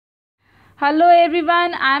Hello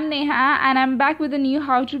everyone, I'm Neha and I'm back with a new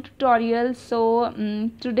how-to tutorial.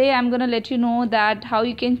 Today I'm gonna let you know that how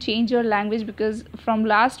you can change your language, because from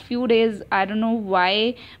last few days I don't know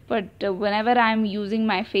why, but whenever I'm using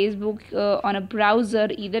my Facebook on a browser,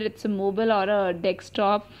 either it's a mobile or a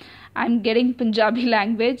desktop, I'm getting Punjabi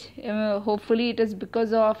language. Hopefully it is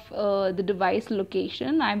because of the device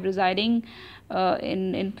location. I'm residing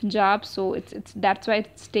in Punjab, so it's that's why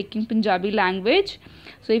it's taking Punjabi language.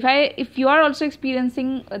 So if you are also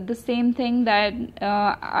experiencing the same thing, that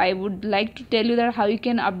I would like to tell you that how you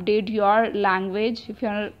can update your language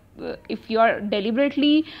if you are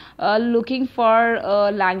deliberately looking for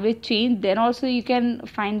a language change, then also you can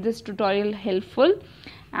find this tutorial helpful.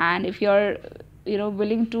 And if you're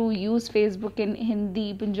willing to use Facebook in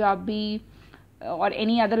Hindi, Punjabi, or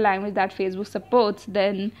any other language that Facebook supports,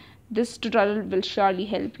 then this tutorial will surely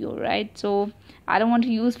help you, right? So I don't want to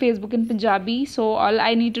use Facebook in Punjabi, so all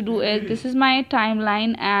I need to do is, this is my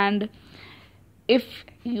timeline, and if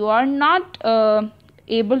you are not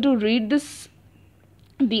able to read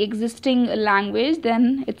the existing language,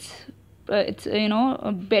 then it's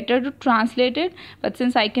better to translate it. But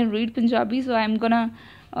since I can read Punjabi, so I'm gonna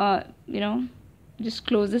just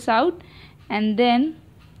close this out, and then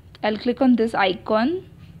I'll click on this icon,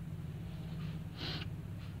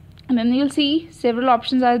 and then you'll see several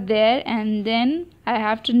options are there, and then I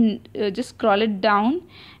have to just scroll it down,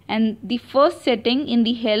 and the first setting in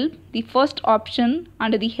the help, the first option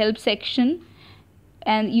under the help section,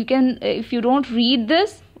 and you can, if you don't read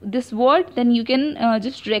this word, then you can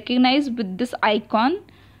just recognize with this icon.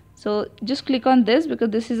 So just click on this,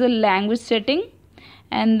 because this is a language setting,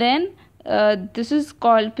 and then this is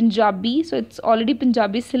called Punjabi, so it's already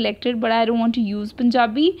Punjabi selected, but I don't want to use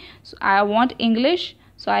Punjabi, so I want English.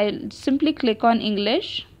 So I'll simply click on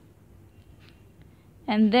English,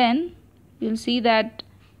 and then you'll see that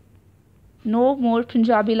no more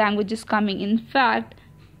Punjabi language is coming. In fact,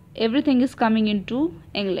 everything is coming into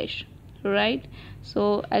English, right?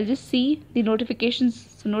 So I'll just see the notifications.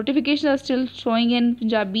 So notifications are still showing in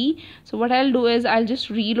Punjabi. So what I'll do is, I'll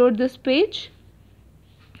just reload this page.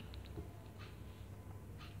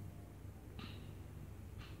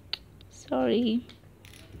 Sorry.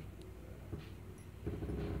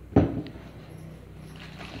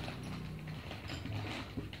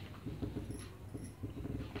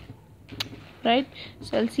 Right,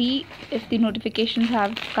 so I'll see if the notifications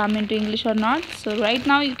have come into English or not. So right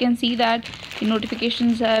now you can see that the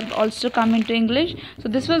notifications have also come into English. So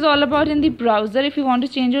this was all about in the browser if you want to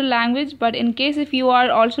change your language, but in case if you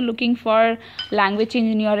are also looking for language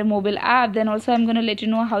change in your mobile app, then also I'm going to let you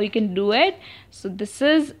know how you can do it. So this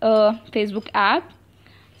is a Facebook app,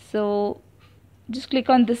 so just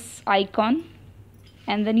click on this icon,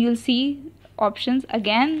 and then you'll see options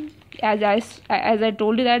again. As I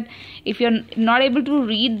told you, that if you're not able to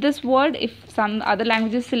read this word, if some other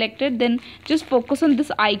language is selected, then just focus on this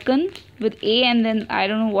icon with A, and then I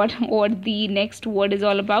don't know what the next word is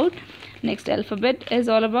all about, next alphabet is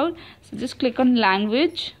all about. So just click on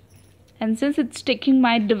language, and since it's taking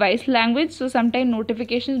my device language, so sometimes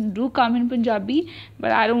notifications do come in Punjabi,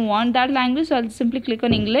 but I don't want that language, so I'll simply click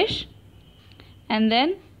on English, and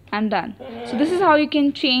then I'm done. So this is how you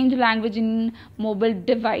can change language in mobile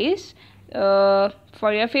device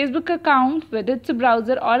for your Facebook account, whether it's a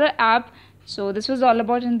browser or an app. So this was all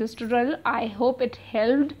about in this tutorial. I hope it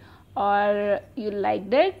helped or you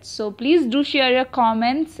liked it. So please do share your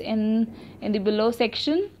comments in the below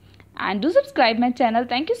section, and do subscribe my channel.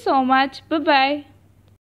 Thank you so much. Bye bye.